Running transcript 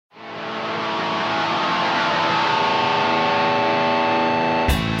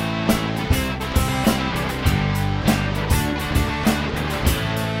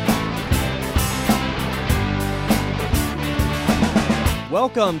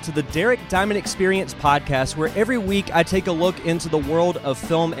Welcome to the Derek Diamond Experience podcast, where every week I take a look into the world of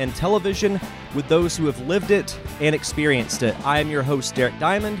film and television with those who have lived it and experienced it. I am your host, Derek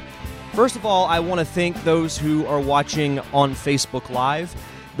Diamond. First of all, I want to thank those who are watching on Facebook Live.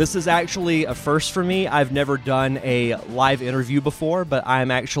 This is actually a first for me. I've never done a live interview before, but I'm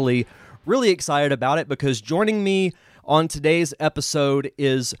actually really excited about it because joining me on today's episode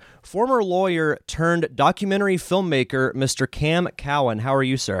is former lawyer turned documentary filmmaker, Mr. Cowan. How are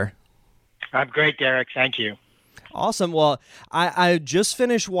you, sir? I'm great, Derek. Thank you. Awesome. Well, I just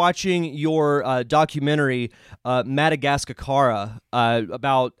finished watching your documentary, Madagascar,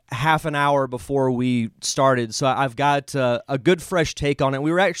 about half an hour before we started. So I've got a good fresh take on it.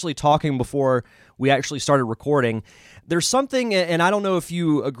 We were actually talking before we actually started recording. There's something, and I don't know if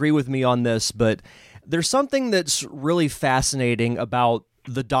you agree with me on this, but there's something that's really fascinating about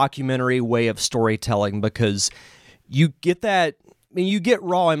the documentary way of storytelling, because you get that, I mean, you get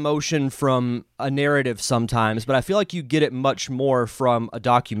raw emotion from a narrative sometimes, but I feel like you get it much more from a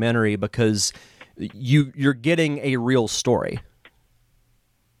documentary because you're getting a real story.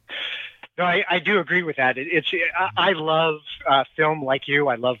 No, I do agree with that. I love film like you.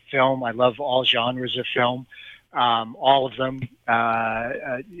 I love film. I love all genres of film. All of them.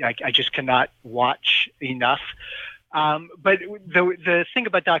 I just cannot watch enough. But the thing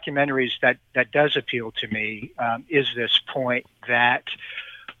about documentaries that does appeal to me is this point that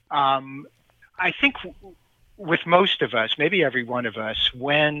I think with most of us, maybe every one of us,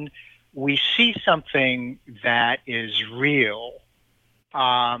 when we see something that is real,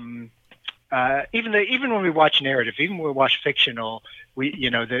 even when we watch narrative, even when we watch fictional,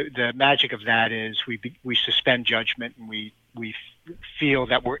 the magic of that is we suspend judgment and we feel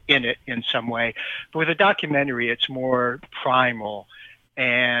that we're in it in some way. But with a documentary, it's more primal.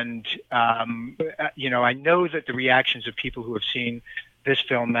 And, I know that the reactions of people who have seen this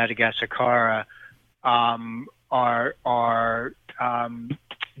film, Madagascar, are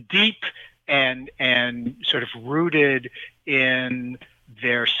deep and sort of rooted in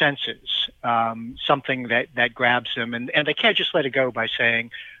their senses, something that grabs them, and they can't just let it go by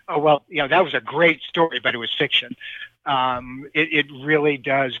saying, oh, well, that was a great story, but it was fiction. It really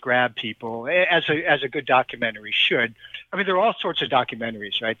does grab people, as a good documentary should. I mean, there are all sorts of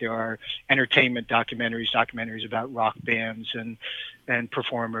documentaries, right? There are entertainment documentaries about rock bands and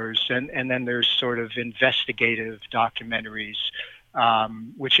performers, and then there's sort of investigative documentaries,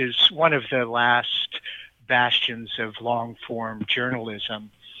 which is one of the last bastions of long-form journalism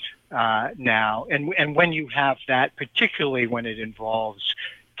now. And when you have that, particularly when it involves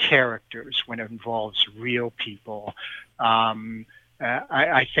characters, when it involves real people,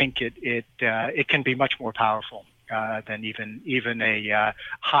 I think it can be much more powerful than even a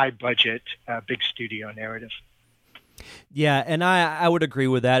high-budget, big studio narrative. Yeah, and I would agree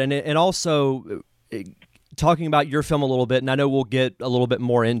with that. And also, talking about your film a little bit, and I know we'll get a little bit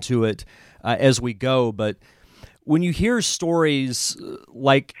more into it as we go, but when you hear stories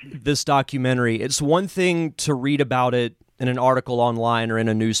like this documentary, it's one thing to read about it in an article online or in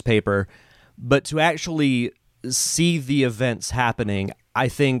a newspaper, but to actually see the events happening, I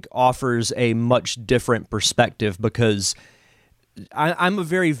think offers a much different perspective, because I'm a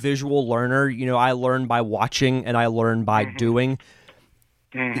very visual learner. I learn by watching and I learn by doing.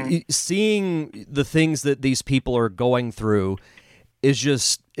 Mm-hmm. Seeing the things that these people are going through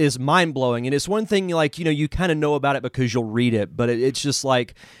is mind-blowing. And it's one thing, you kind of know about it because you'll read it, but it's just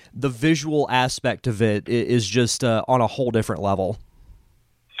like the visual aspect of it is just on a whole different level.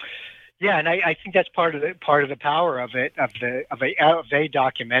 Yeah, and I think that's part of the power of it, of a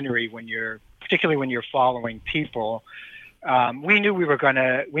documentary, particularly when you're following people. We knew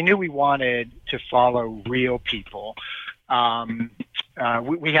we wanted to follow real people.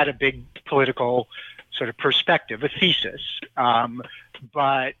 We had a big political sort of perspective, a thesis,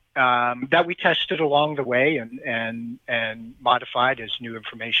 but that we tested along the way and modified as new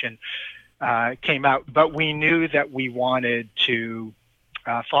information came out. But we knew that we wanted to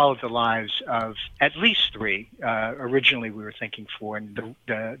follow the lives of at least three. Originally, we were thinking four, and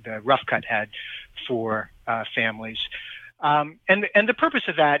the rough cut had four families. And the purpose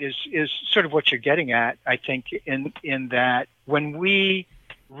of that is sort of what you're getting at, I think, in that when we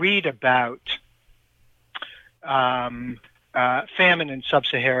read about famine in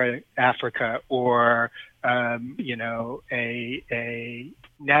sub-Saharan Africa, or a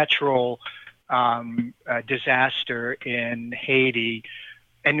natural disaster in Haiti,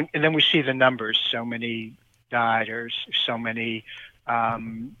 and then we see the numbers: so many died, or so many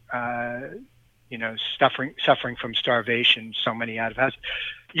suffering from starvation, so many out of house.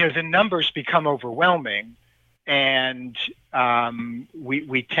 The numbers become overwhelming. and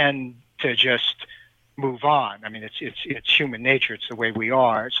we tend to just move on. I mean, it's human nature. It's the way we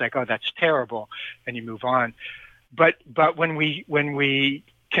are. It's like, oh, that's terrible, and you move on. But when we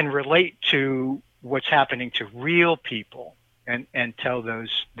can relate to what's happening to real people and tell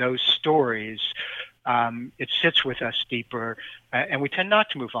those stories, it sits with us deeper, and we tend not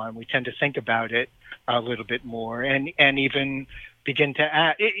to move on. We tend to think about it a little bit more, and even begin to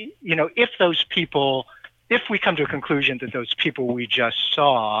act. If we come to a conclusion that those people we just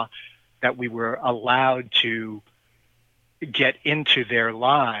saw, that we were allowed to get into their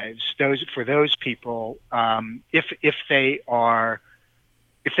lives, for those people, if they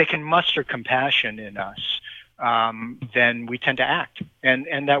can muster compassion in us, then we tend to act.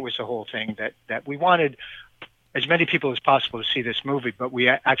 And that was the whole thing, that we wanted as many people as possible to see this movie, but we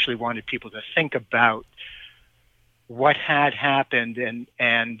actually wanted people to think about what had happened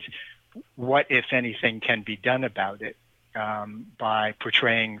and what, if anything, can be done about it, by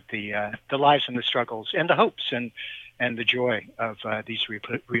portraying the lives and the struggles and the hopes and the joy of these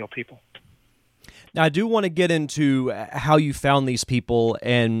real people. Now, I do want to get into how you found these people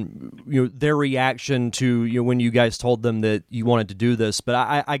and their reaction to when you guys told them that you wanted to do this. But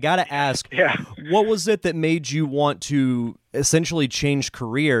I got to ask, what was it that made you want to essentially change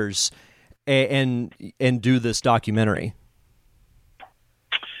careers and do this documentary?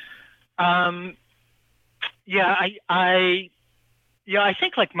 I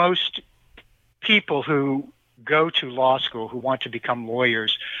think like most people who go to law school, who want to become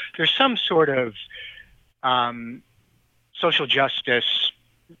lawyers, there's some sort of social justice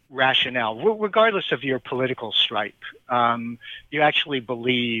rationale, regardless of your political stripe. You actually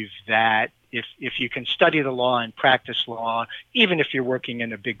believe that if you can study the law and practice law, even if you're working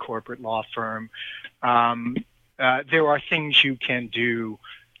in a big corporate law firm, there are things you can do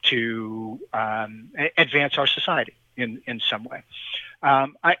to advance our society in some way.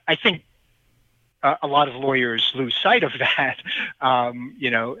 I think a lot of lawyers lose sight of that,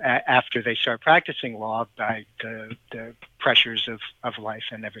 after they start practicing law by the pressures of life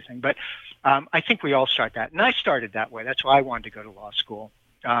and everything. But I think we all start that. And I started that way. That's why I wanted to go to law school.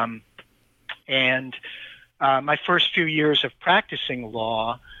 And my first few years of practicing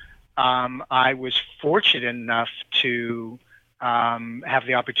law, I was fortunate enough to have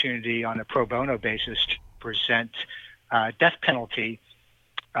the opportunity on a pro bono basis to present death penalty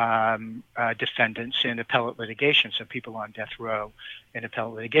defendants in appellate litigation, so people on death row in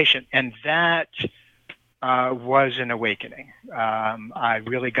appellate litigation. And that was an awakening. I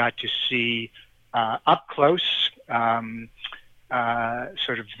really got to see up close sort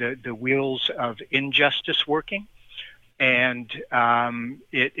of the wheels of injustice working, and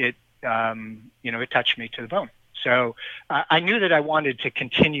it touched me to the bone. So I knew that I wanted to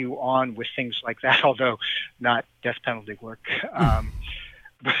continue on with things like that, although not death penalty work.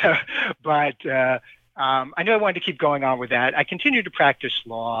 But I knew I wanted to keep going on with that. I continued to practice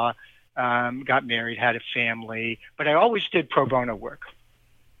law, got married, had a family, but I always did pro bono work.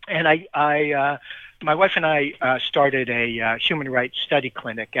 And my wife and I started a human rights study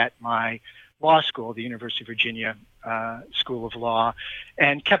clinic at my law school, the University of Virginia School of Law,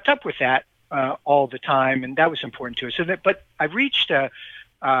 and kept up with that all the time, and that was important to us. But I reached a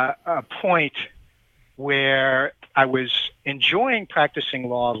point where I was enjoying practicing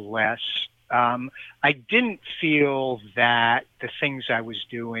law less. I didn't feel that the things I was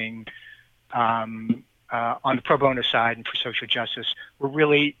doing on the pro bono side and for social justice were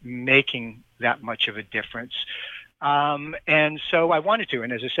really making that much of a difference. And so I wanted to.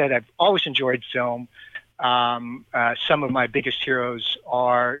 And as I said, I've always enjoyed film. Some of my biggest heroes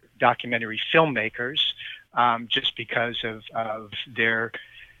are documentary filmmakers, just because of their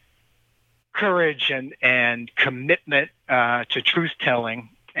courage and commitment to truth telling.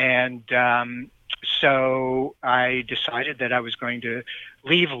 And so I decided that I was going to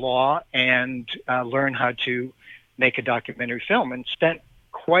leave law and learn how to make a documentary film, and spent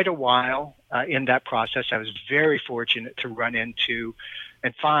quite a while in that process. I was very fortunate to run into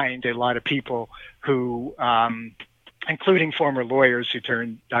and find a lot of people who, including former lawyers who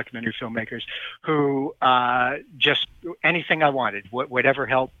turned documentary filmmakers, who just anything I wanted, whatever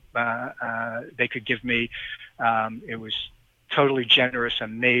help they could give me. It was totally generous,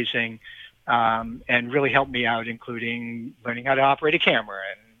 amazing, and really helped me out, including learning how to operate a camera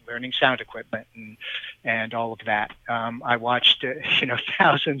and learning sound equipment and all of that. I watched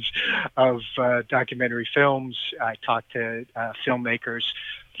thousands of documentary films. I talked to filmmakers.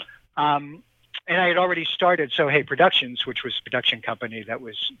 And I had already started So Hey Productions, which was a production company that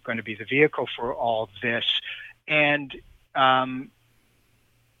was going to be the vehicle for all this. And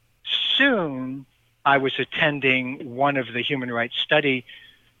soon I was attending one of the human rights study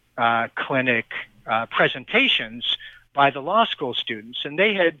clinic presentations by the law school students, and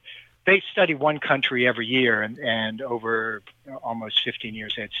they study one country every year, and over almost 15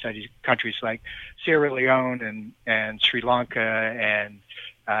 years they had studied countries like Sierra Leone and Sri Lanka and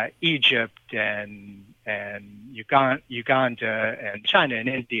Egypt and Uganda and China and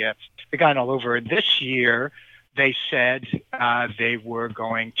India. They've gone all over. This year they said they were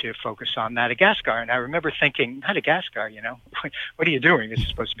going to focus on Madagascar, and I remember thinking, Madagascar, what are you doing? This is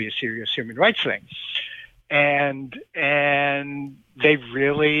supposed to be a serious human rights thing. And they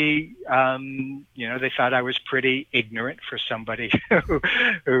really, they thought I was pretty ignorant for somebody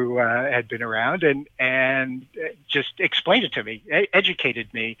who had been around, and just explained it to me,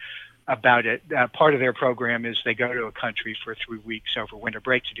 educated me about it. Part of their program is they go to a country for 3 weeks over winter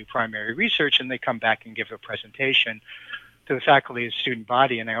break to do primary research, and they come back and give a presentation to the faculty and student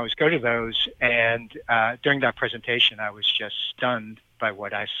body, and I always go to those. And during that presentation, I was just stunned by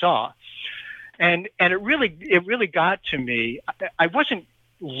what I saw. And it really got to me. I wasn't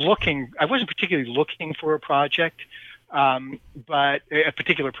particularly looking for a project, but a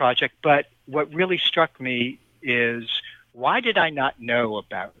particular project. But what really struck me is, why did I not know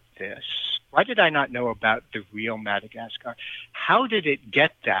about this? Why did I not know about the real Madagascar? How did it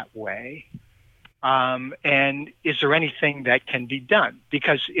get that way? And is there anything that can be done?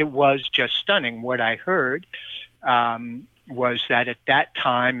 Because it was just stunning. What I heard was that at that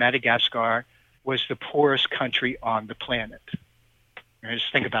time, Madagascar was the poorest country on the planet. And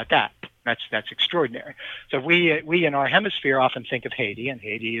just think about that. That's extraordinary. So we in our hemisphere often think of Haiti, and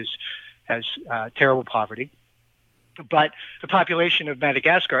Haiti has terrible poverty. But the population of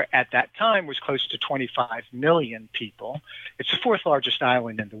Madagascar at that time was close to 25 million people. It's the fourth largest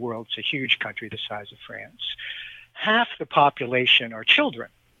island in the world. It's a huge country the size of France. Half the population are children.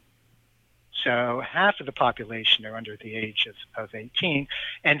 So half of the population are under the age of 18,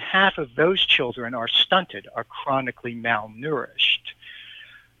 and half of those children are stunted, are chronically malnourished.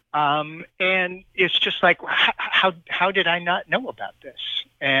 And it's just like, how did I not know about this?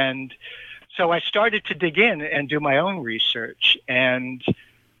 And so I started to dig in and do my own research. And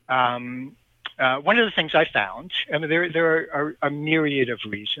one of the things I found, I mean, there are a myriad of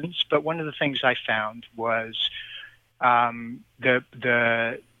reasons, but one of the things I found was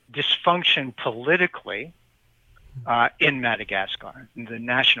the dysfunction politically in Madagascar, the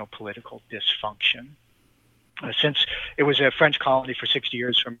national political dysfunction. Since it was a French colony for 60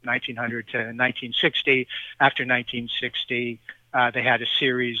 years, from 1900 to 1960, after 1960, they had a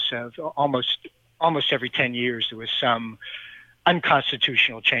series of almost every 10 years there was some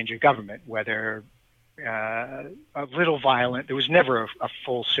unconstitutional change of government, whether a little violent. There was never a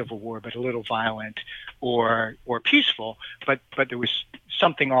full civil war, but a little violent or peaceful. But there was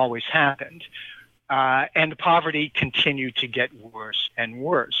something always happened, and the poverty continued to get worse and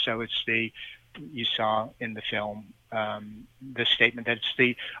worse. So you saw in the film the statement that it's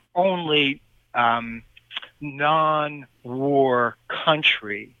the only non-war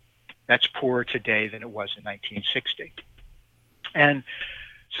country that's poorer today than it was in 1960. And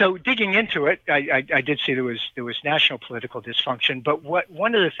so digging into it, I did see there was national political dysfunction, but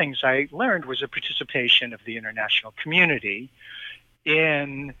one of the things I learned was a participation of the international community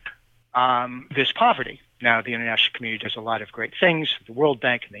in this poverty. Now, the international community does a lot of great things, the World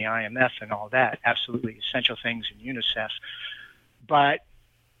Bank and the IMF and all that, absolutely essential things, and UNICEF. But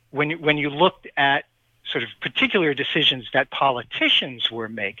when you looked at sort of particular decisions that politicians were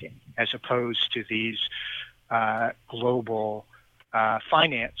making, as opposed to these global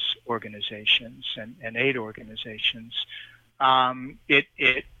finance organizations and aid organizations,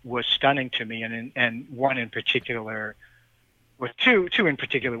 it was stunning to me. And one in particular, well, two in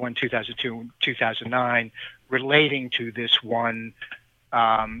particular, one 2002 and 2009, relating to this one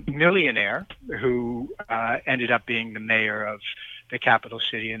millionaire who ended up being the mayor of the capital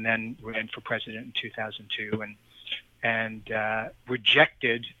city and then ran for president in 2002 and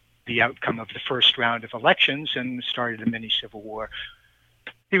rejected the outcome of the first round of elections and started a mini civil war.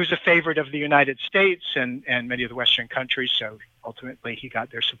 He was a favorite of the United States and many of the Western countries, so ultimately he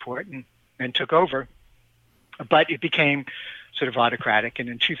got their support and took over. But it became sort of autocratic. And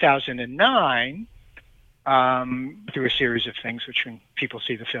in 2009, through a series of things, which when people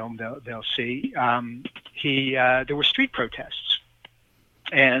see the film, they'll see, there were street protests.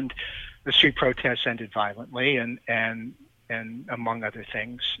 And the street protests ended violently, and among other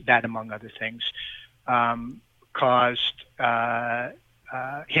things, caused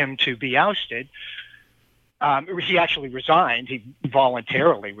him to be ousted. He actually resigned. He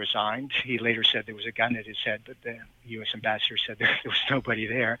voluntarily resigned. He later said there was a gun at his head, but the U.S. ambassador said there was nobody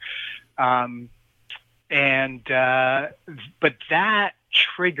there. And but that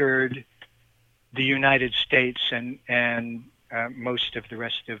triggered the United States and most of the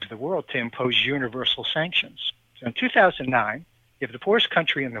rest of the world to impose universal sanctions. So in 2009, you have the poorest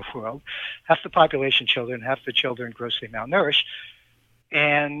country in the world, half the population children, half the children grossly malnourished,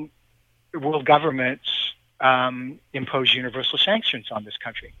 and world governments impose universal sanctions on this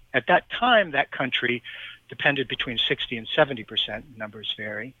country. At that time, that country depended between 60 and 70%, numbers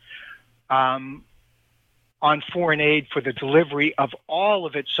vary, on foreign aid for the delivery of all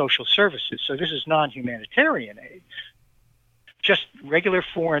of its social services. So this is non-humanitarian aid. Just regular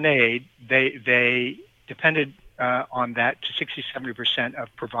foreign aid, they depended on that to 60, 70% of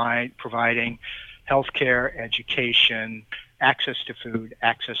providing healthcare, education, access to food,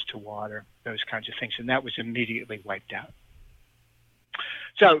 access to water, those kinds of things. And that was immediately wiped out.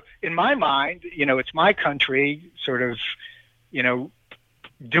 So in my mind, it's my country sort of,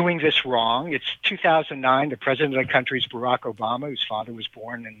 doing this wrong. It's 2009. The president of the country is Barack Obama, whose father was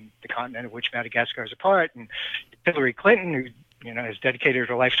born in the continent of which Madagascar is a part, and Hillary Clinton, who has dedicated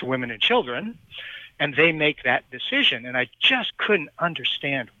her life to women and children, and they make that decision. And I just couldn't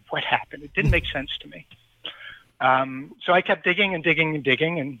understand what happened. It didn't make sense to me. So I kept digging and digging and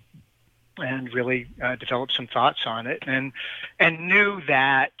digging, and really developed some thoughts on it, and knew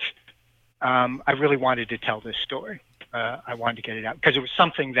that I really wanted to tell this story. I wanted to get it out because it was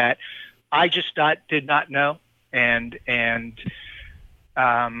something that I just did not know, and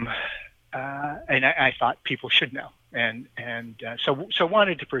I thought people should know, and so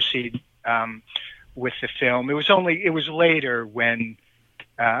wanted to proceed with the film. It was later when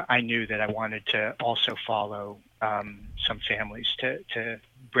I knew that I wanted to also follow some families to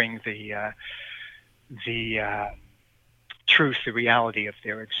bring the truth, the reality of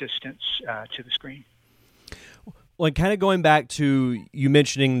their existence to the screen. Well, and kind of going back to you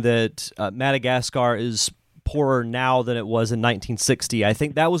mentioning that Madagascar is poorer now than it was in 1960, I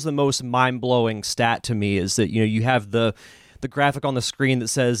think that was the most mind-blowing stat to me, is that you have the graphic on the screen that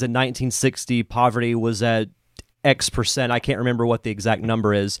says in 1960 poverty was at X percent. I can't remember what the exact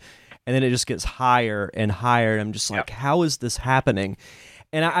number is, and then it just gets higher and higher, and I'm just like, how is this happening?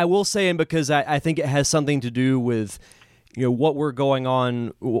 And I will say, and because I think it has something to do with what's going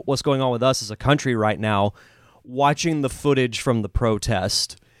on with us as a country right now. Watching the footage from the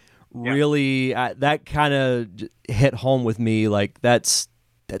protest really that kind of hit home with me. Like that's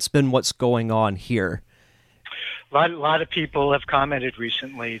been what's going on here. A lot of people have commented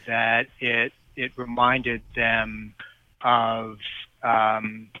recently that it reminded them of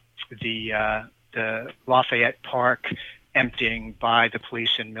the Lafayette Park emptying by the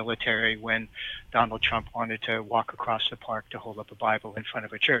police and military when Donald Trump wanted to walk across the park to hold up a Bible in front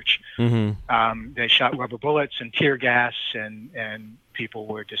of a church. Mm-hmm. They shot rubber bullets and tear gas, and people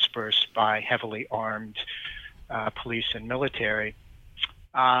were dispersed by heavily armed police and military,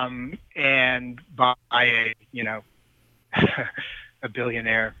 and by a a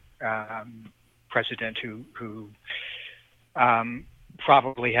billionaire president who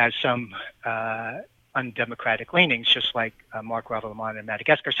probably has some undemocratic leanings, just like Marc Ravaloman in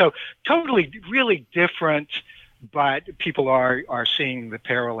Madagascar. So totally, really different, but people are seeing the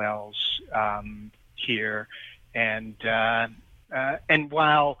parallels here. And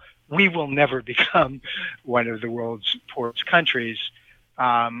while we will never become one of the world's poorest countries,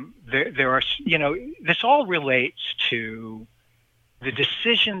 there are, this all relates to the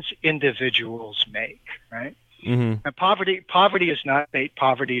decisions individuals make, right? Mm-hmm. And poverty is not fate.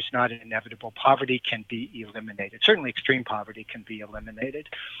 Poverty is not inevitable. Poverty can be eliminated. Certainly, extreme poverty can be eliminated,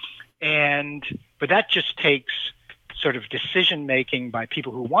 but that just takes sort of decision making by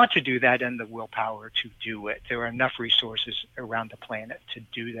people who want to do that and the willpower to do it. There are enough resources around the planet to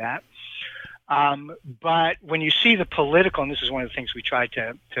do that. But when you see the political, and this is one of the things we tried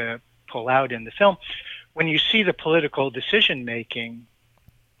to pull out in the film, when you see the political decision making.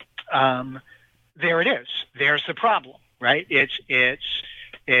 There it is. There's the problem, right? It's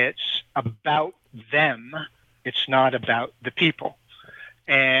about them. It's not about the people,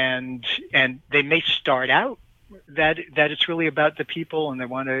 and they may start out that it's really about the people, and they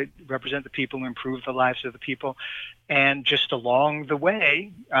want to represent the people and improve the lives of the people, and just along the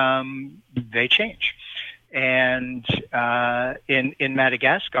way, they change. And in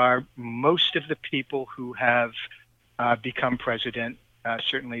Madagascar, most of the people who have become president,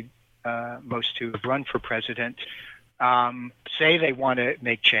 certainly. Most who have run for president say they want to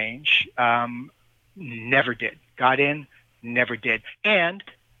make change, never did. Got in, never did, and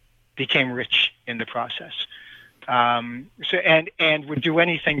became rich in the process. And would do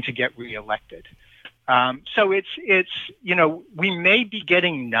anything to get reelected. So it's we may be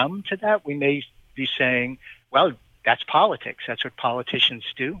getting numb to that. We may be saying, well, that's politics. That's what politicians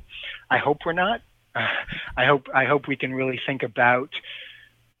do. I hope we're not. I hope we can really think about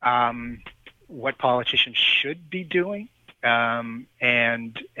what politicians should be doing,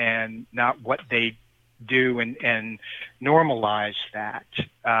 and not what they do, and normalize that.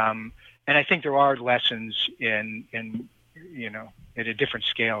 And I think there are lessons in at a different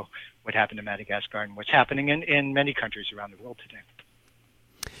scale what happened to Madagascar and what's happening in many countries around the world today.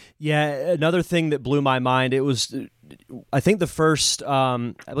 Yeah, another thing that blew my mind, it was, I think the first,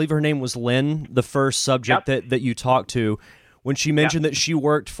 I believe her name was Lynn, the first subject that you talked to, when she mentioned that she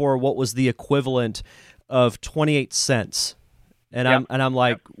worked for what was the equivalent of 28 cents. And I'm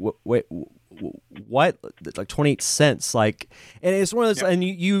like, wait, what? Like 28 cents? Like, and it's one of those, and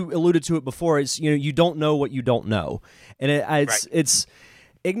you alluded to it before, it's, you don't know what you don't know. And it's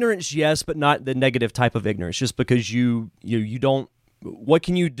ignorance, yes, but not the negative type of ignorance, just because you don't, what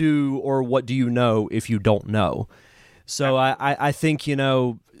can you do, or what do you know if you don't know? So I think,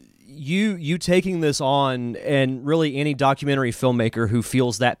 you taking this on, and really any documentary filmmaker who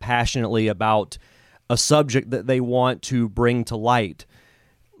feels that passionately about a subject that they want to bring to light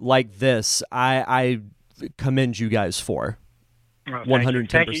like this, I commend you guys for. 110%.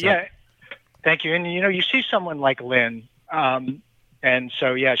 Thank you. Yeah, thank you. And you see someone like Lynn, and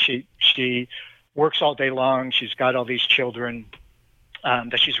so she works all day long. She's got all these children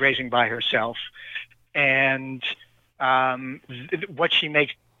that she's raising by herself, and what she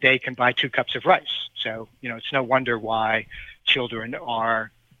makes a day can buy 2 cups of rice. So it's no wonder why children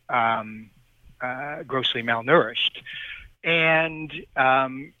are grossly malnourished, and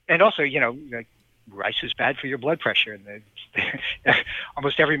also like, rice is bad for your blood pressure, and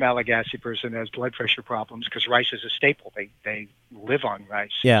almost every Malagasy person has blood pressure problems because rice is a staple. They live on rice.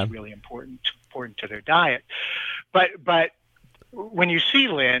 Yeah. It's really important to their diet. But when you see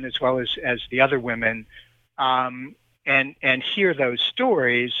Lynn, as well as the other women, and hear those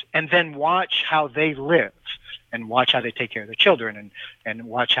stories, and then watch how they live, and watch how they take care of their children, and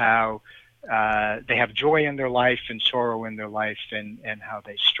watch how they have joy in their life and sorrow in their life, and how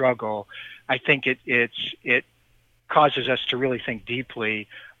they struggle, I think it causes us to really think deeply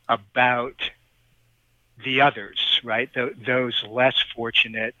about the others, right? Those less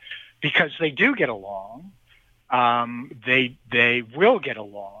fortunate, because they do get along. They will get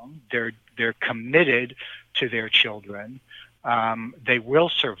along. They're committed to their children. They will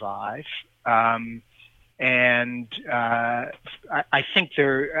survive. And I think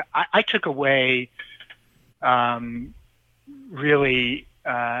I took away really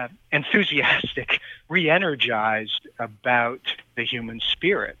enthusiastic, re-energized about the human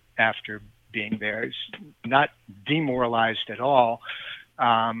spirit after being there. It's not demoralized at all.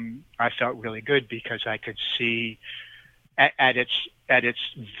 I felt really good because I could see at its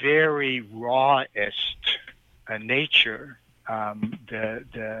very rawest nature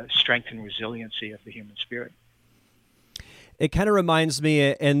the strength and resiliency of the human spirit. It kind of reminds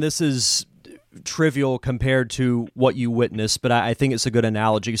me, and this is trivial compared to what you witnessed, but I think it's a good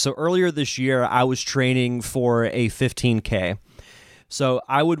analogy. So earlier this year, I was training for a 15K. So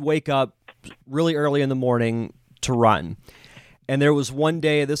I would wake up really early in the morning to run. And there was one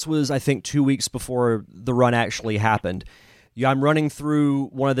day, this was, I think, 2 weeks before the run actually happened. I'm running through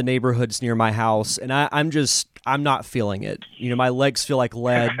one of the neighborhoods near my house, and I'm not feeling it. My legs feel like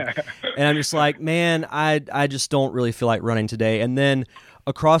lead, and I'm just like, man, I just don't really feel like running today. And then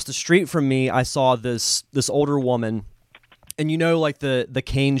across the street from me, I saw this older woman, and like the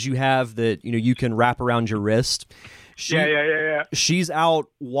canes you have that you can wrap around your wrist. Yeah. She's out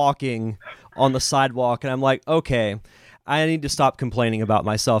walking on the sidewalk, and I'm like, okay, I need to stop complaining about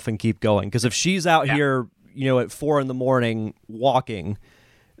myself and keep going, because if she's out here, at 4 a.m. walking,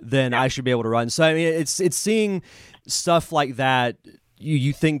 then I should be able to run. So I mean, it's seeing stuff like that.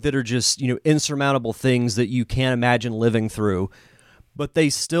 You think that are just insurmountable things that you can't imagine living through, but they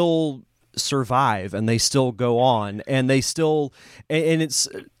still survive and they still go on, and they still, and it's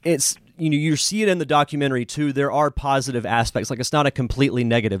you see it in the documentary too. There are positive aspects. Like, it's not a completely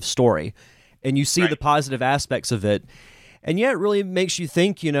negative story, and you see the positive aspects of it. And yeah, it really makes you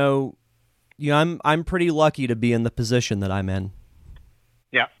think, I'm pretty lucky to be in the position that I'm in.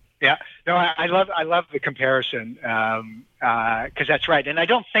 Yeah. No, I love the comparison, because that's right. And I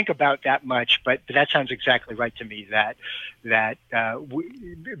don't think about that much, but that sounds exactly right to me, that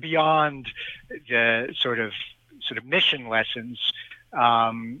beyond the sort of mission lessons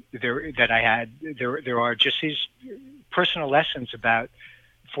that I had, there are just these personal lessons about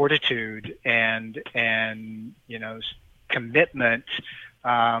fortitude and commitment,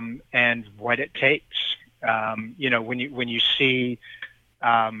 and what it takes. When you see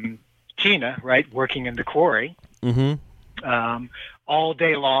Tina, right, working in the quarry all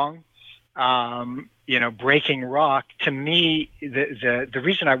day long, breaking rock. To me, the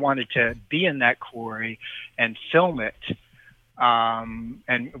reason I wanted to be in that quarry and film it,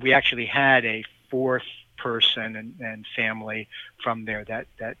 and we actually had a fourth person and family from there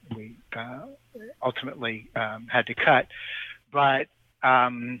that we ultimately had to cut. But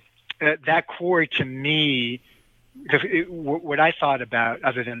that quarry, to me, what I thought about,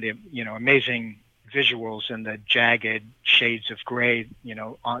 other than the amazing visuals and the jagged shades of gray,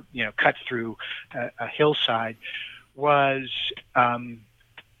 cut through a hillside, was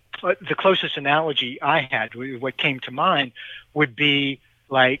the closest analogy I had. What came to mind would be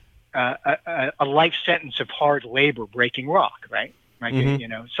like a life sentence of hard labor breaking rock, right? Like,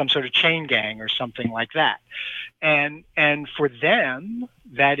 some sort of chain gang or something like that. And for them,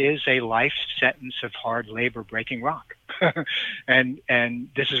 that is a life sentence of hard labor breaking rock. and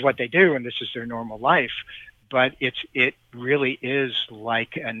this is what they do, and this is their normal life. But it really is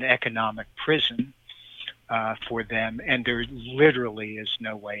like an economic prison for them, and there literally is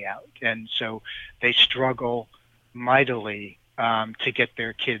no way out. And so they struggle mightily to get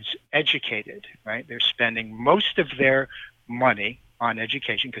their kids educated, right? They're spending most of their money on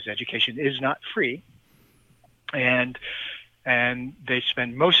education, because education is not free, and they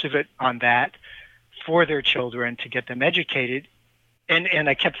spend most of it on that for their children to get them educated. And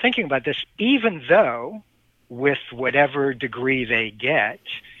I kept thinking about this, even though with whatever degree they get,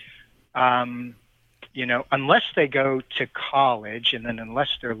 unless they go to college, and then unless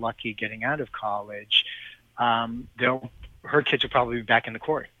they're lucky getting out of college, her kids will probably be back in the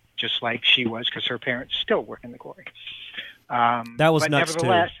quarry, just like she was, because her parents still work in the quarry. That was nuts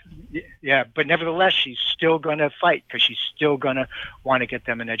too. Yeah, but nevertheless, she's still going to fight, because she's still going to want to get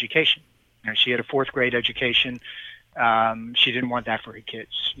them an education. She had a fourth grade education. She didn't want that for her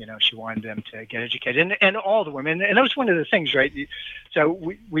kids. She wanted them to get educated, and all the women. And that was one of the things, right? So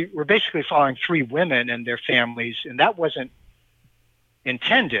we were basically following three women and their families, and that wasn't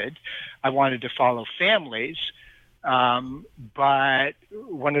intended. I wanted to follow families, but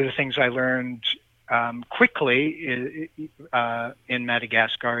one of the things I learned quickly in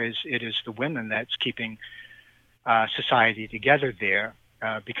Madagascar is it is the women that's keeping society together there,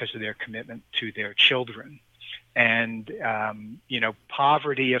 because of their commitment to their children. And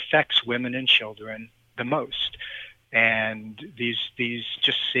poverty affects women and children the most. And these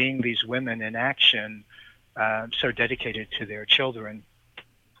just seeing these women in action, so dedicated to their children,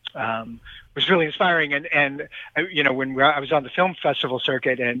 was really inspiring. And when I was on the film festival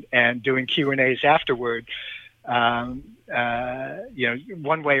circuit and doing Q&As afterward, one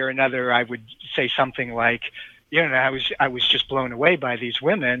way or another, I would say something like, I was just blown away by these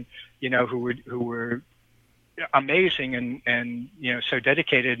women, who were amazing and so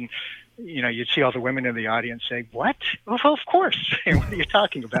dedicated. And you'd see all the women in the audience say, "What? Well, of course." What are you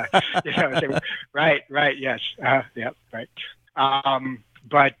talking about? Right, yes, yeah, right.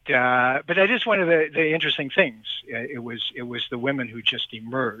 But that is one of the interesting things. It was the women who just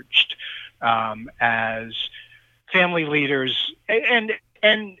emerged as family leaders, and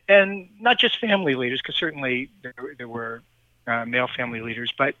not just family leaders, because certainly there were male family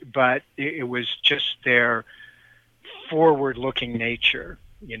leaders, but it was just their forward-looking nature,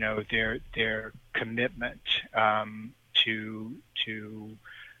 their commitment to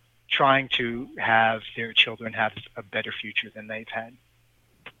trying to have their children have a better future than they've had.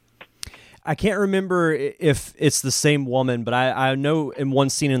 I can't remember if it's the same woman, but I know in one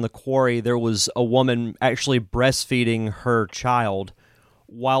scene in the quarry, there was a woman actually breastfeeding her child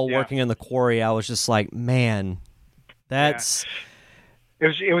while working in the quarry. I was just like, man, that's... Yeah.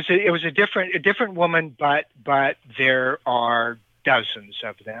 It was a different woman, but there are dozens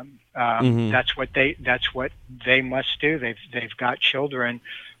of them. That's what they must do. They've got children,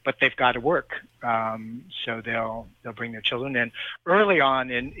 but they've got to work. So they'll bring their children in. Early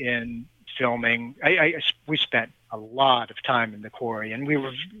on in filming, we spent a lot of time in the quarry, and we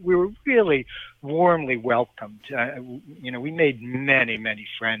were really warmly welcomed. We made many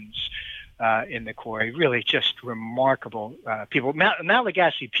friends in the quarry. Really, just remarkable people.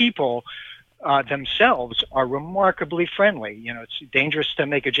 Malagasy people themselves are remarkably friendly. It's dangerous to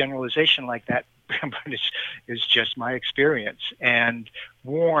make a generalization like that, but it's just my experience. And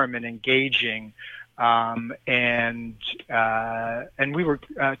warm and engaging. And we were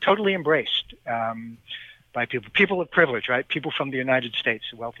totally embraced by people of privilege, right? People from the United States,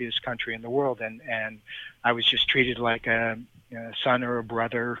 the wealthiest country in the world, and I was just treated like a son or a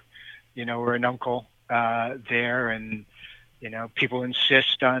brother, or an uncle there, and People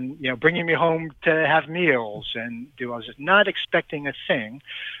insist on, bringing me home to have meals and do all this, not expecting a thing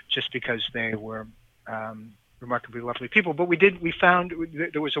just because they were remarkably lovely people. But we found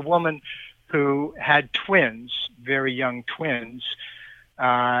there was a woman who had twins, very young twins,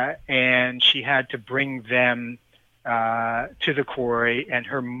 and she had to bring them to the quarry, and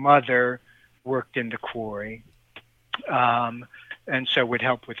her mother worked in the quarry. And so would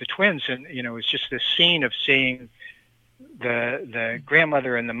help with the twins. And, it was just this scene of seeing the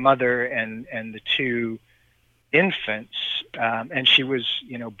grandmother and the mother and the two infants. And she was,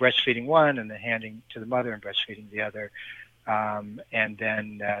 breastfeeding one and then handing to the mother and breastfeeding the other. And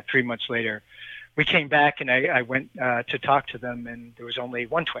then 3 months later, we came back and I went to talk to them, and there was only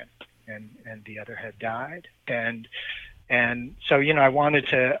one twin, and the other had died. And so, I wanted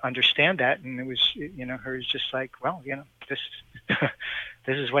to understand that, and it was, her was just like, well, this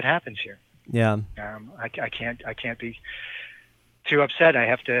this is what happens here. Yeah. I can't be too upset. I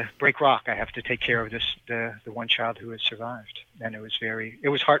have to break rock. I have to take care of the one child who has survived, and it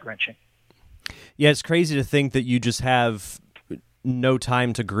was heart-wrenching. Yeah, it's crazy to think that you just have no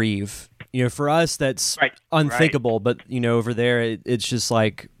time to grieve. For us, that's unthinkable. Right. But over there, it's just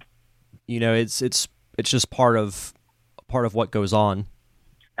like, it's just part of what goes on.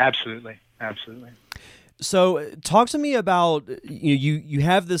 Absolutely. So talk to me about, you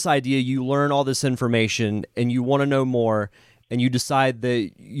have this idea, you learn all this information, and you want to know more, and you decide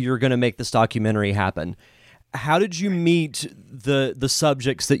that you're going to make this documentary happen. How did you meet the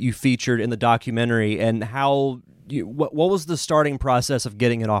subjects that you featured in the documentary, and what was the starting process of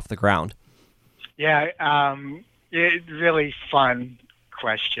getting it off the ground? Yeah, really fun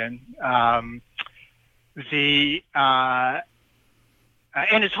question. And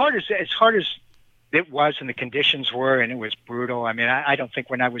as hard as it was, and the conditions were, and it was brutal. I mean, I don't think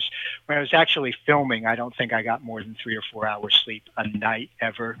when I was actually filming, I don't think I got more than 3 or 4 hours sleep a night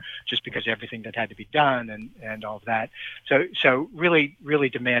ever, just because everything that had to be done and all of that. So really, really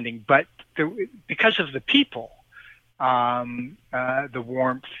demanding. But because of the people, the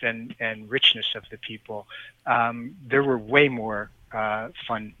warmth and richness of the people, there were way more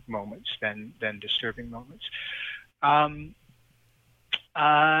fun moments than disturbing moments.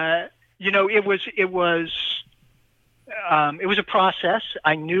 It was a process.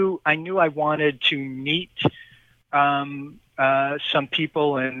 I knew I wanted to meet some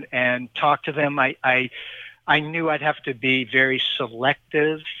people and talk to them. I knew I'd have to be very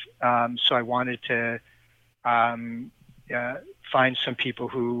selective, so I wanted to find some people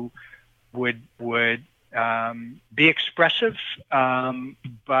who would be expressive, and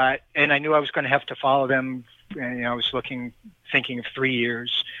I knew I was going to have to follow them. And, I was thinking of 3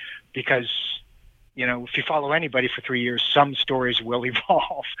 years, because, if you follow anybody for 3 years, some stories will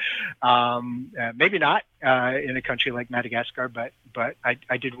evolve. Maybe not in a country like Madagascar, but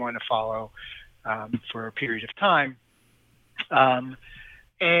I did want to follow for a period of time.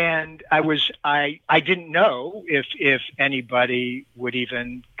 And I didn't know if anybody would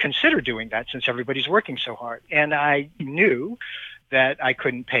even consider doing that, since everybody's working so hard. And I knew that I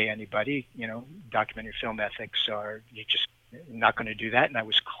couldn't pay anybody. Documentary film ethics are, you're just not going to do that. And I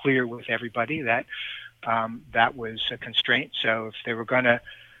was clear with everybody that that was a constraint. So if they were going to,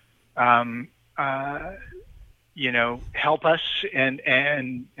 help us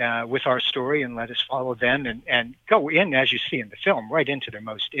and with our story and let us follow them and go in, as you see in the film, right into their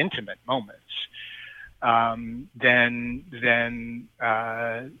most intimate moments, then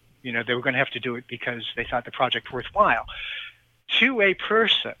they were going to have to do it because they thought the project worthwhile. To a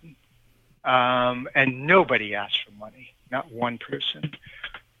person, and nobody asked for money, not one person.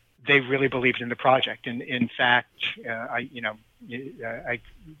 They really believed in the project. And in fact, I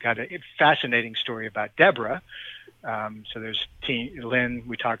got a fascinating story about Deborah. So there's Lynn,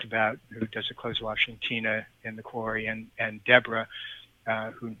 we talked about, who does the clothes washing, Tina in the quarry, and Deborah,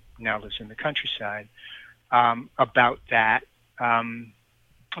 who now lives in the countryside, about that.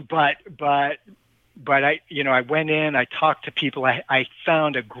 But I went in, I talked to people. I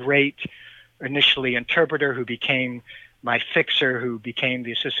found a great initially interpreter who became my fixer, who became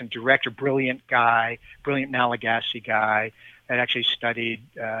the assistant director, brilliant Malagasy guy that actually studied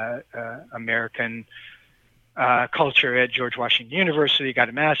American culture at George Washington University, got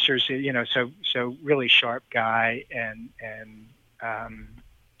a master's, so really sharp guy, and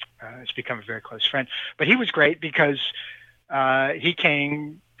has become a very close friend. But he was great because he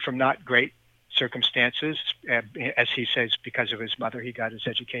came from not great circumstances, as he says, because of his mother. He got his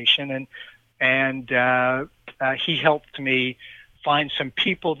education, and he helped me find some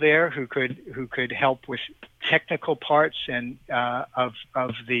people there who could help with technical parts and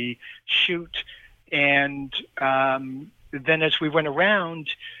of the shoot, and then as we went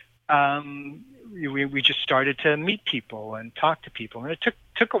around, we just started to meet people and talk to people, and it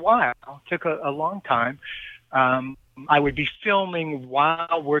took a while, took a long time. I would be filming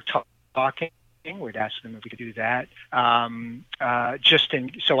while we're talking. We'd ask them if we could do that,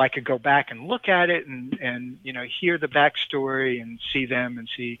 so I could go back and look at it and hear the backstory and see them and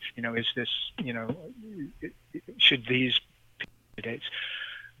see, is this, should these dates.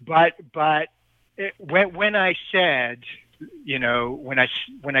 But when I said,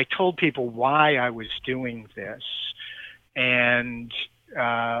 when I told people why I was doing this and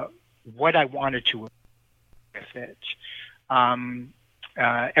what I wanted to with it,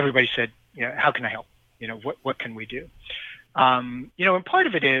 everybody said, how can I help? What can we do? And part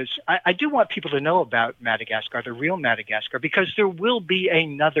of it is I do want people to know about Madagascar, the real Madagascar, because there will be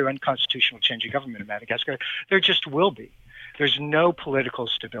another unconstitutional change of government in Madagascar. There just will be. There's no political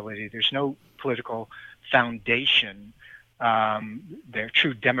stability. There's no political foundation, their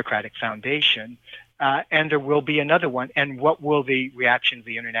true democratic foundation. And there will be another one. And what will the reaction of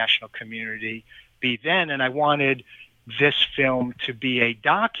the international community be then? And I wanted this film to be a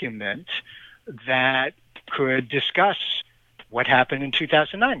document that could discuss what happened in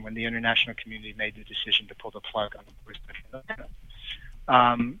 2009 when the international community made the decision to pull the plug on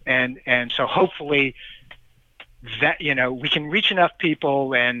and so hopefully that we can reach enough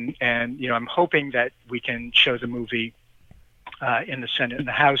people, and I'm hoping that we can show the movie in the Senate and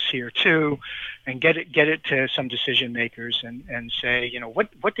the House here too, and get it to some decision makers and say,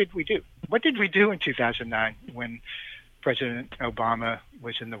 what did we do? What did we do in 2009 when President Obama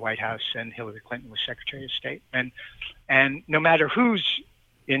was in the White House and Hillary Clinton was Secretary of State? And no matter who's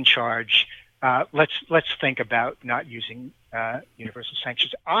in charge, let's think about not using universal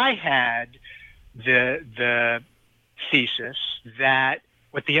sanctions. I had the thesis that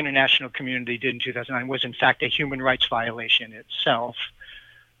what the international community did in 2009 was in fact a human rights violation itself.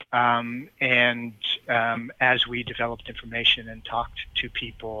 And as we developed information and talked to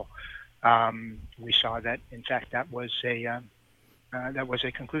people, we saw that in fact that was a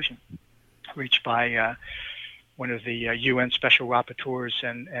conclusion reached by one of the UN special rapporteurs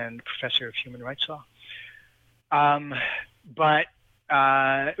and professor of human rights law.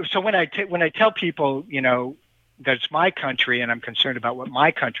 So when I tell people, that it's my country and I'm concerned about what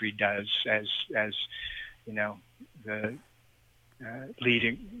my country does as the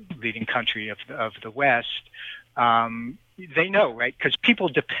leading country of the West, they know, right? Because people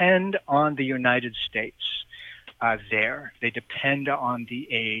depend on the United States there. They depend on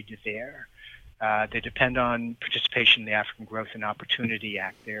the aid there. They depend on participation in the African Growth and Opportunity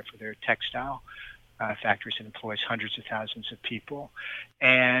Act there for their textile factories and employs hundreds of thousands of people.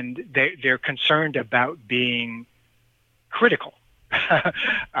 And they're concerned about being critical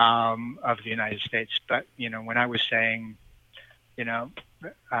of the United States. But, when I was saying,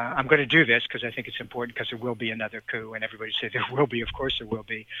 I'm going to do this because I think it's important because there will be another coup, and everybody said there will be. Of course there will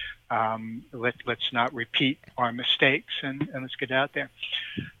be. Let's not repeat our mistakes and let's get out there.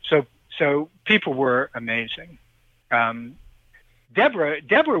 So people were amazing.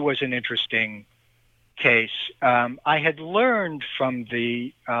 Deborah was an interesting case. I had learned from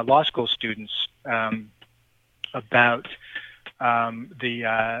the law school students about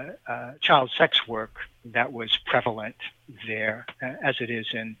the child sex work that was prevalent there, as it is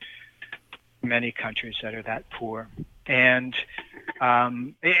in many countries that are that poor, and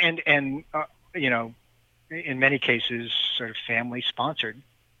in many cases, sort of family-sponsored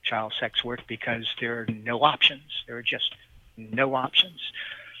child sex work because there are no options. There are just no options.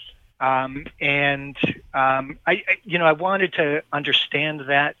 I wanted to understand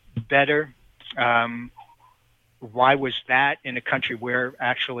that better. Why was that in a country where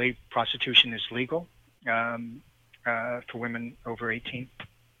actually prostitution is legal for women over 18?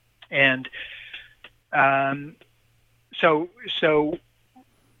 And so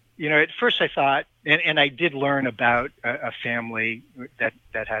at first I thought, and I did learn about a family that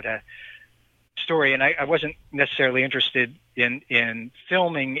had a story, and I wasn't necessarily interested in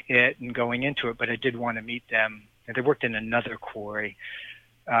filming it and going into it, but I did want to meet them. And they worked in another quarry,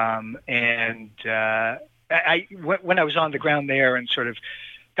 when I was on the ground there and sort of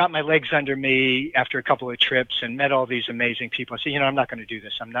got my legs under me after a couple of trips and met all these amazing people, I said, I'm not going to do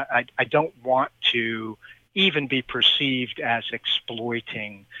this. I don't want to even be perceived as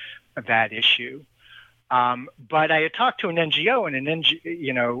exploiting that issue. But I had talked to an NGO and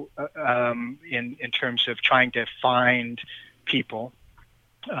in terms of trying to find people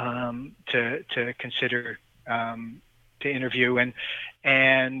to consider to interview, and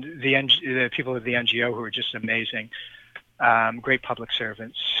the people of the NGO who are just amazing, great public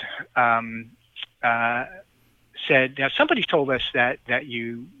servants, said, "Now somebody told us that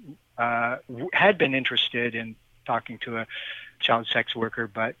you had been interested in talking to a child sex worker,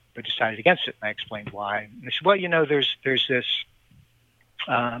 but decided against it." And I explained why. And they said, "Well, there's this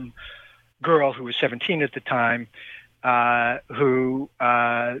girl who was 17 at the time who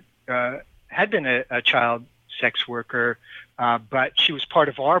had been a child sex worker, but she was part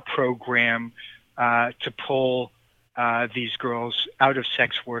of our program to pull these girls out of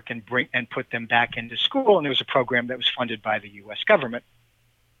sex work and put them back into school. And it was a program that was funded by the U.S. government.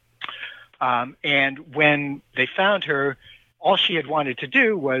 And when they found her, all she had wanted to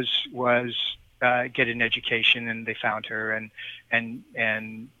do was get an education, and they found her,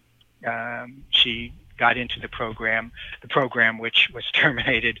 and she got into the program which was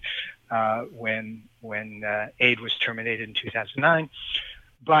terminated when aid was terminated in 2009.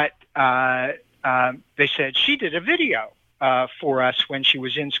 But they said she did a video for us when she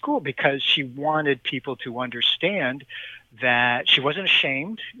was in school because she wanted people to understand that she wasn't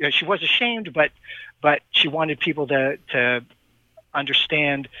ashamed. She was ashamed, but she wanted people to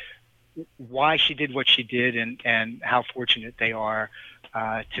understand why she did what she did and how fortunate they are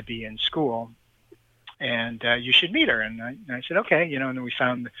to be in school. And you should meet her. And I said, okay, and then we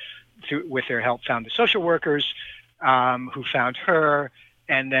found, with their help, found the social workers who found her.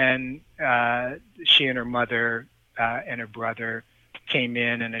 And then she and her mother and her brother came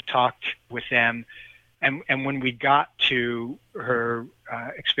in, and I talked with them. And when we got to her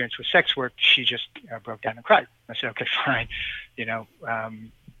experience with sex work, she just broke down and cried. I said, okay, fine.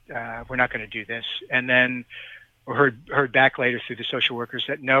 We're not going to do this. And then heard back later through the social workers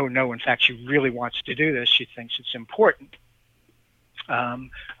that no, in fact, she really wants to do this. She thinks it's important.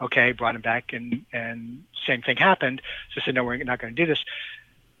 Okay, brought him back, and same thing happened. So I said, no, we're not going to do this.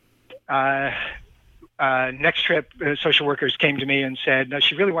 Next trip, social workers came to me and said, no,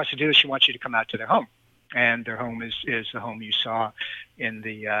 she really wants to do this. She wants you to come out to their home. And their home is the home you saw in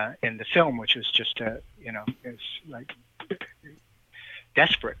the film, which was just it's like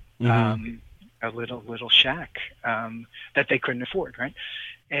desperate, a little shack that they couldn't afford, right?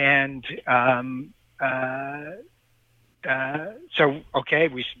 And so okay,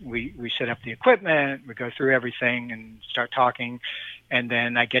 we set up the equipment, we go through everything and start talking, and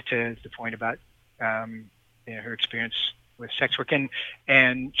then I get to the point about her experience with sex work,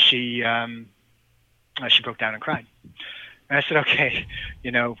 and she broke down and cried. And I said, okay,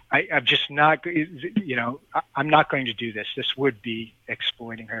 I'm just not, I'm not going to do this. This would be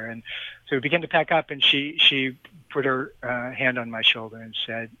exploiting her. And so we began to pack up, and she put her hand on my shoulder and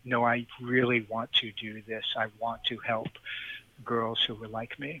said, no, I really want to do this. I want to help girls who were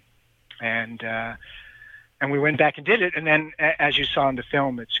like me. And we went back and did it. And then, as you saw in the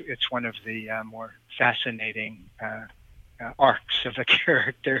film, it's one of the more fascinating arcs of a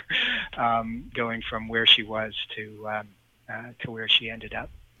character, going from where she was to where she ended up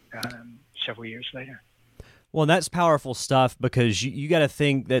several years later. Well, that's powerful stuff, because you got to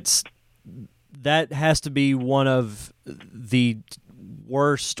think that has to be one of the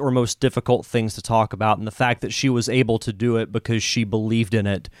worst or most difficult things to talk about, and the fact that she was able to do it because she believed in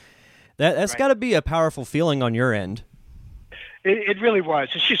it. That's right. Got to be a powerful feeling on your end. It really was.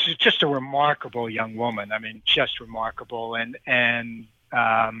 She's just a remarkable young woman. I mean, just remarkable, and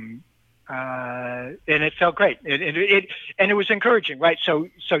it felt great. It was encouraging, right? So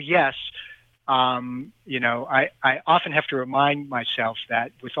yes, I often have to remind myself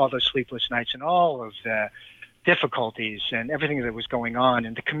that with all those sleepless nights and all of the difficulties and everything that was going on,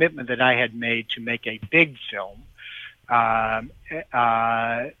 and the commitment that I had made to make a big film,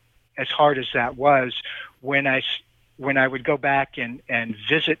 as hard as that was, when I would go back and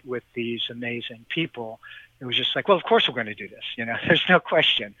visit with these amazing people, it was just like, well, of course we're going to do this. There's no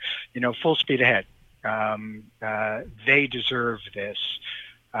question. Full speed ahead. They deserve this,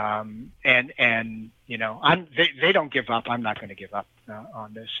 and they don't give up. I'm not going to give up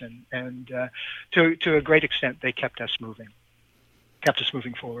on this, and to a great extent, they kept us moving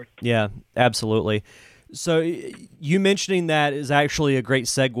forward. Yeah, absolutely. So you mentioning that is actually a great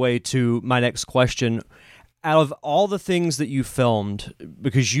segue to my next question. Out of all the things that you filmed,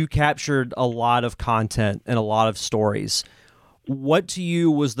 because you captured a lot of content and a lot of stories, what to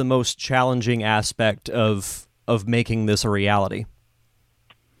you was the most challenging aspect of making this a reality?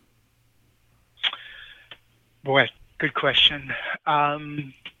 Boy, good question.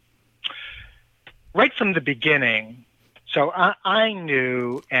 Right from the beginning, so I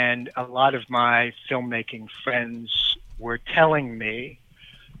knew, and a lot of my filmmaking friends were telling me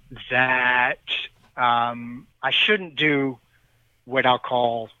that I shouldn't do what I'll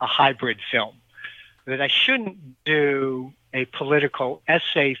call a hybrid film, that I shouldn't do a political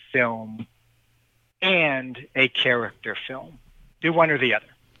essay film and a character film. Do one or the other.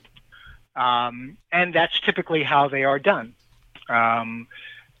 And that's typically how they are done.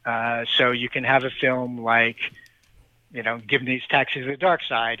 So you can have a film like, Gibney's Taxi to the Dark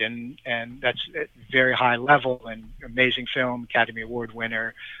Side, and that's a very high level and amazing film, Academy Award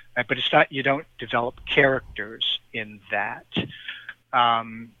winner, but it's not, you don't develop characters in that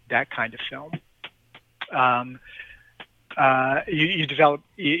kind of film. You develop,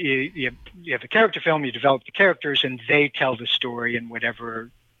 you have a character film, you develop the characters, and they tell the story, and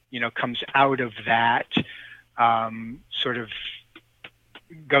whatever, comes out of that sort of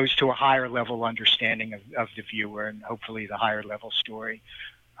goes to a higher level understanding of the viewer, and hopefully the higher level story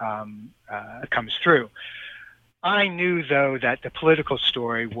comes through. I knew, though, that the political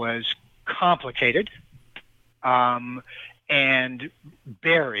story was complicated and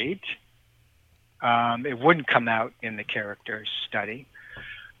buried. It wouldn't come out in the character study.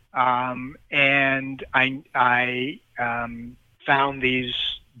 And I found these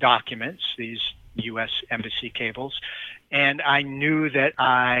documents, these U.S. Embassy cables, and I knew that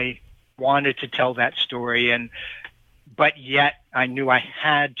I wanted to tell that story, but yet I knew I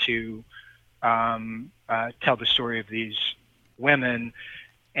had to tell the story of these women.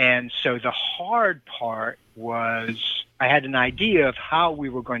 And so the hard part was I had an idea of how we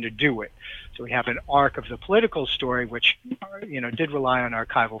were going to do it. So we have an arc of the political story, which did rely on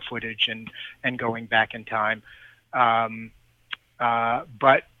archival footage and going back in time, but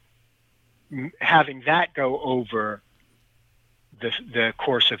having that go over the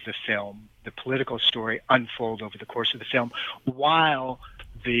course of the film, the political story unfold over the course of the film, while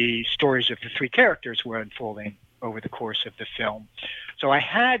the stories of the three characters were unfolding over the course of the film. So I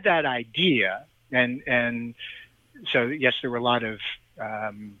had that idea, and so yes, there were a lot of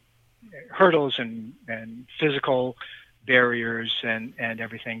hurdles and physical barriers and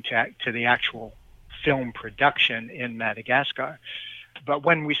everything to the actual film production in Madagascar. But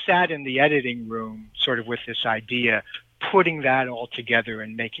when we sat in the editing room, sort of with this idea, putting that all together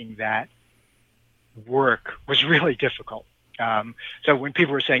and making that work was really difficult. So when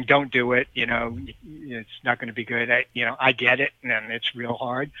people were saying, don't do it, it's not going to be good, I get it, and it's real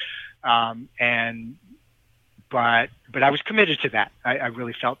hard. But I was committed to that. I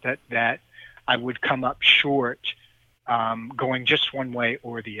really felt that I would come up short going just one way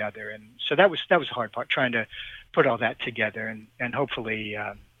or the other. And so that was the hard part, trying to put all that together, and hopefully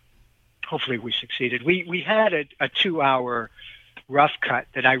we succeeded. We had a 2-hour rough cut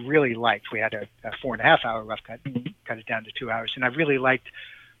that I really liked. We had a 4.5-hour rough cut, and cut it down to 2 hours, and I really liked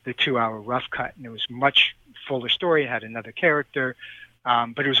the 2-hour rough cut, and it was much fuller story. It had another character,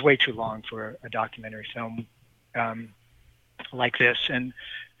 but it was way too long for a documentary film like this.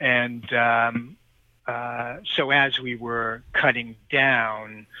 So as we were cutting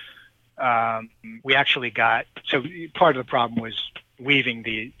down, we actually got, so part of the problem was weaving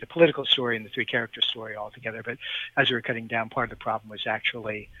the political story and the three character story all together. But as we were cutting down, part of the problem was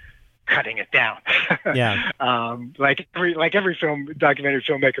actually cutting it down. Yeah. Like every documentary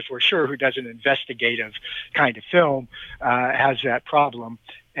filmmaker for sure, who does an investigative kind of film, has that problem.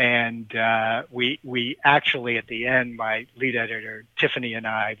 And we actually, at the end, my lead editor Tiffany and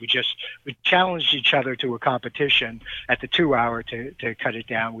I, we challenged each other to a competition at the 2-hour to cut it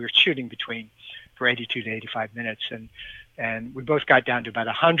down. We were shooting for 82 to 85 minutes, and we both got down to about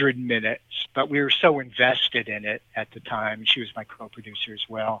 100 minutes, but we were so invested in it at the time. She was my co-producer as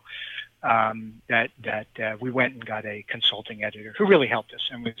well, that we went and got a consulting editor who really helped us,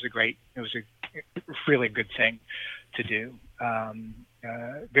 and it was a really good thing to do.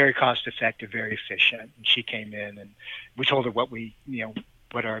 Very cost effective, very efficient. And she came in, and we told her what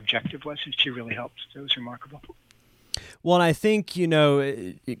our objective was, and she really helped. So it was remarkable. Well, and I think,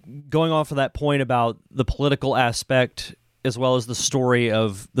 going off of that point about the political aspect as well as the story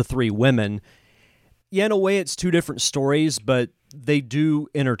of the three women, in a way it's two different stories, but they do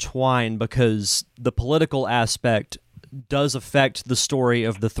intertwine because the political aspect does affect the story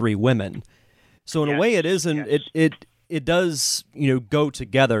of the three women. So in a way it isn't, it does, go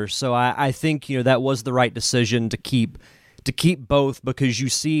together. So I think, that was the right decision to keep both, because you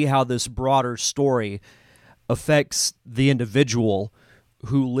see how this broader story affects the individual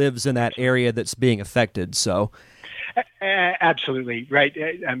who lives in that area that's being affected. So absolutely right.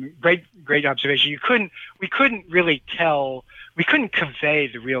 Great observation. We couldn't convey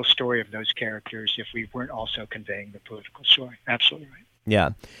the real story of those characters if we weren't also conveying the political story. Absolutely right.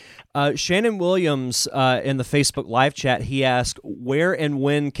 Yeah. Shannon Williams in the Facebook live chat, he asked, where and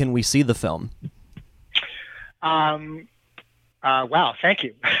when can we see the film? Wow, thank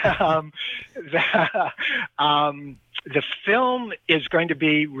you. The film is going to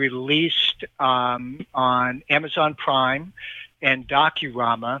be released on Amazon Prime and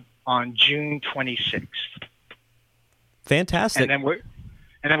Docurama on June 26th. Fantastic. And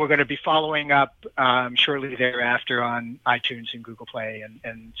then we're going to be following up shortly thereafter on iTunes and Google Play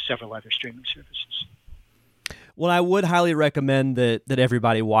and several other streaming services. Well, I would highly recommend that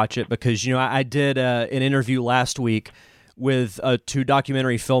everybody watch it because, I did an interview last week with two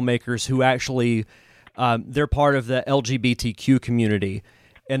documentary filmmakers who actually, they're part of the LGBTQ community,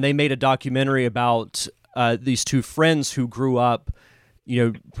 and they made a documentary about these two friends who grew up,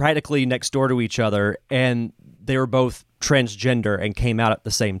 practically next door to each other, and they were both transgender and came out at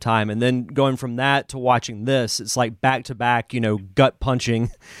the same time. And then going from that to watching this, it's like back to back, gut punching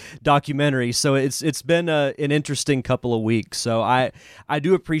documentary. So it's been an interesting couple of weeks. So I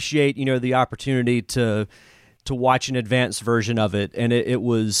do appreciate, the opportunity to watch an advanced version of it. And it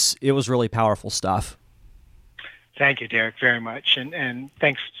was really powerful stuff. Thank you, Derek, very much. And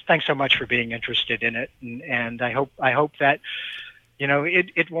thanks so much for being interested in it. And I hope that,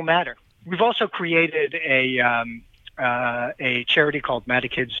 it will matter. We've also created a charity called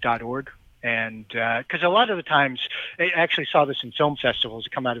matakids.org. And because a lot of the times, I actually saw this in film festivals,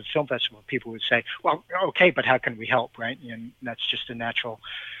 come out of the film festival, people would say, well, okay, but how can we help, right? And that's just a natural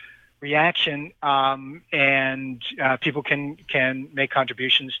reaction. And people can make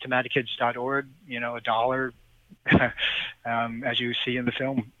contributions to matakids.org, $1, as you see in the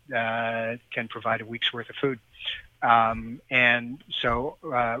film, can provide a week's worth of food. And so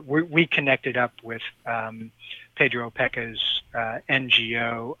we connected up with Pedro Peca's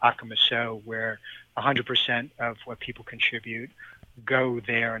NGO, Akamaso, where 100% of what people contribute go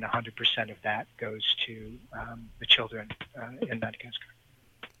there, and 100% of that goes to the children in Madagascar.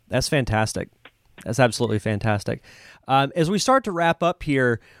 That's fantastic. That's absolutely fantastic. As we start to wrap up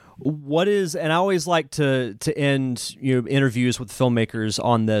here, what is, and I always like to end interviews with filmmakers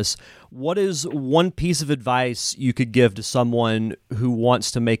on this, what is one piece of advice you could give to someone who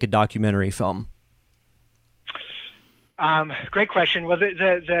wants to make a documentary film? Great question. Well,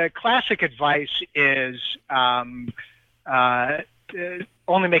 the classic advice is only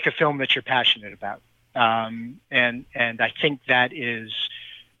make a film that you're passionate about. And I think that is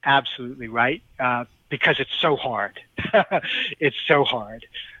absolutely right, because it's so hard. It's so hard.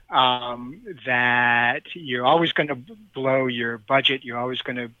 That you're always going to blow your budget, you're always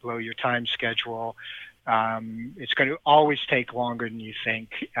going to blow your time schedule. It's going to always take longer than you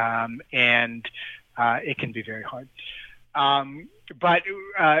think, and it can be very hard. But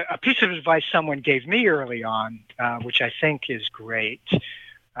a piece of advice someone gave me early on, which I think is great,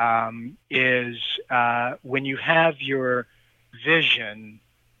 is when you have your vision,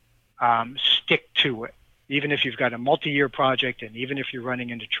 stick to it. Even if you've got a multi-year project, and even if you're running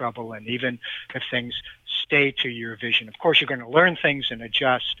into trouble, and even if things stay to your vision. Of course, you're going to learn things and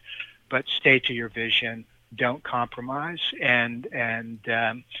adjust, but stay to your vision. Don't compromise. And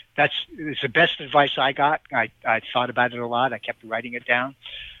it's the best advice I got. I thought about it a lot. I kept writing it down.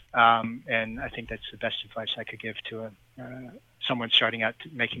 And I think that's the best advice I could give to someone starting out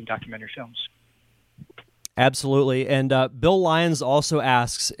making documentary films. Absolutely. And Bill Lyons also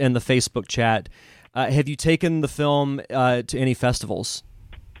asks in the Facebook chat, have you taken the film to any festivals?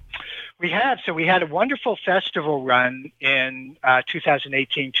 We have. So we had a wonderful festival run in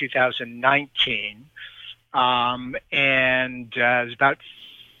 2018, 2019. And there's about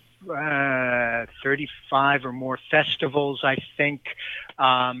 35 or more festivals, I think,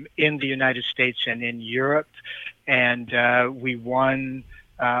 in the United States and in Europe. And we won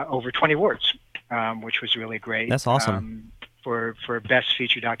over 20 awards, which was really great. That's awesome. For Best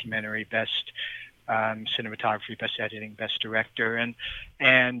Feature Documentary, Best Cinematography, Best Editing, Best Director, and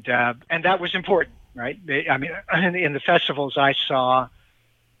that was important, right? I mean, in the festivals, I saw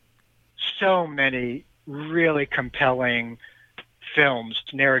so many really compelling films,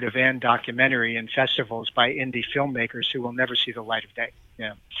 narrative and documentary, in festivals by indie filmmakers who will never see the light of day.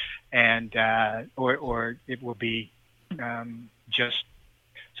 Yeah, and or it will be just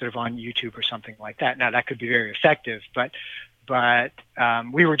sort of on YouTube or something like that. Now that could be very effective, but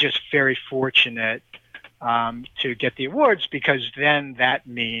we were just very fortunate to get the awards, because then that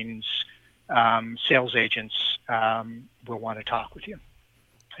means sales agents will want to talk with you.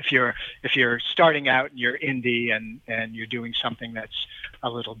 If you're starting out and you're indie and you're doing something that's a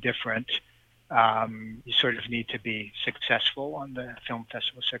little different, you sort of need to be successful on the film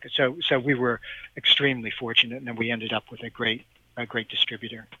festival circuit. So we were extremely fortunate, and then we ended up with a great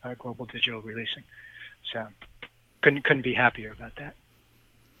distributor, Global Digital Releasing. So couldn't be happier about that.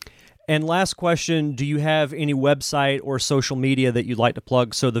 And last question, do you have any website or social media that you'd like to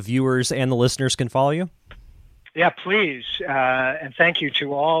plug so the viewers and the listeners can follow you? Yeah, please. And thank you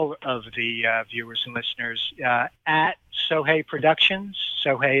to all of the viewers and listeners. At Sohei Productions.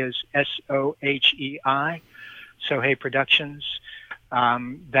 Sohei is Sohei. Sohei Productions.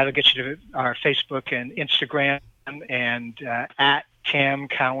 That'll get you to our Facebook and Instagram. And at Cam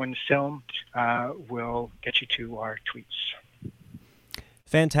Cowan Film will get you to our tweets.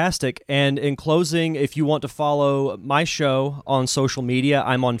 Fantastic. And in closing, if you want to follow my show on social media,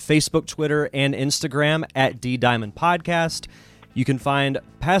 I'm on Facebook, Twitter, and Instagram at D Diamond Podcast. You can find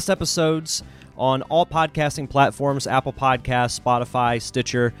past episodes on all podcasting platforms, Apple Podcasts, Spotify,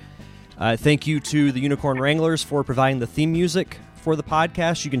 Stitcher. Thank you to the Unicorn Wranglers for providing the theme music for the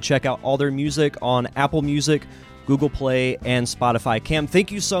podcast. You can check out all their music on Apple Music, Google Play, and Spotify. Cam,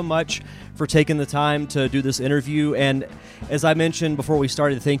 thank you so much for taking the time to do this interview. And as I mentioned before we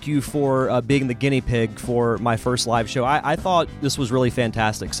started, thank you for being the guinea pig for my first live show. I thought this was really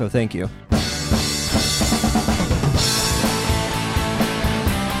fantastic, so thank you.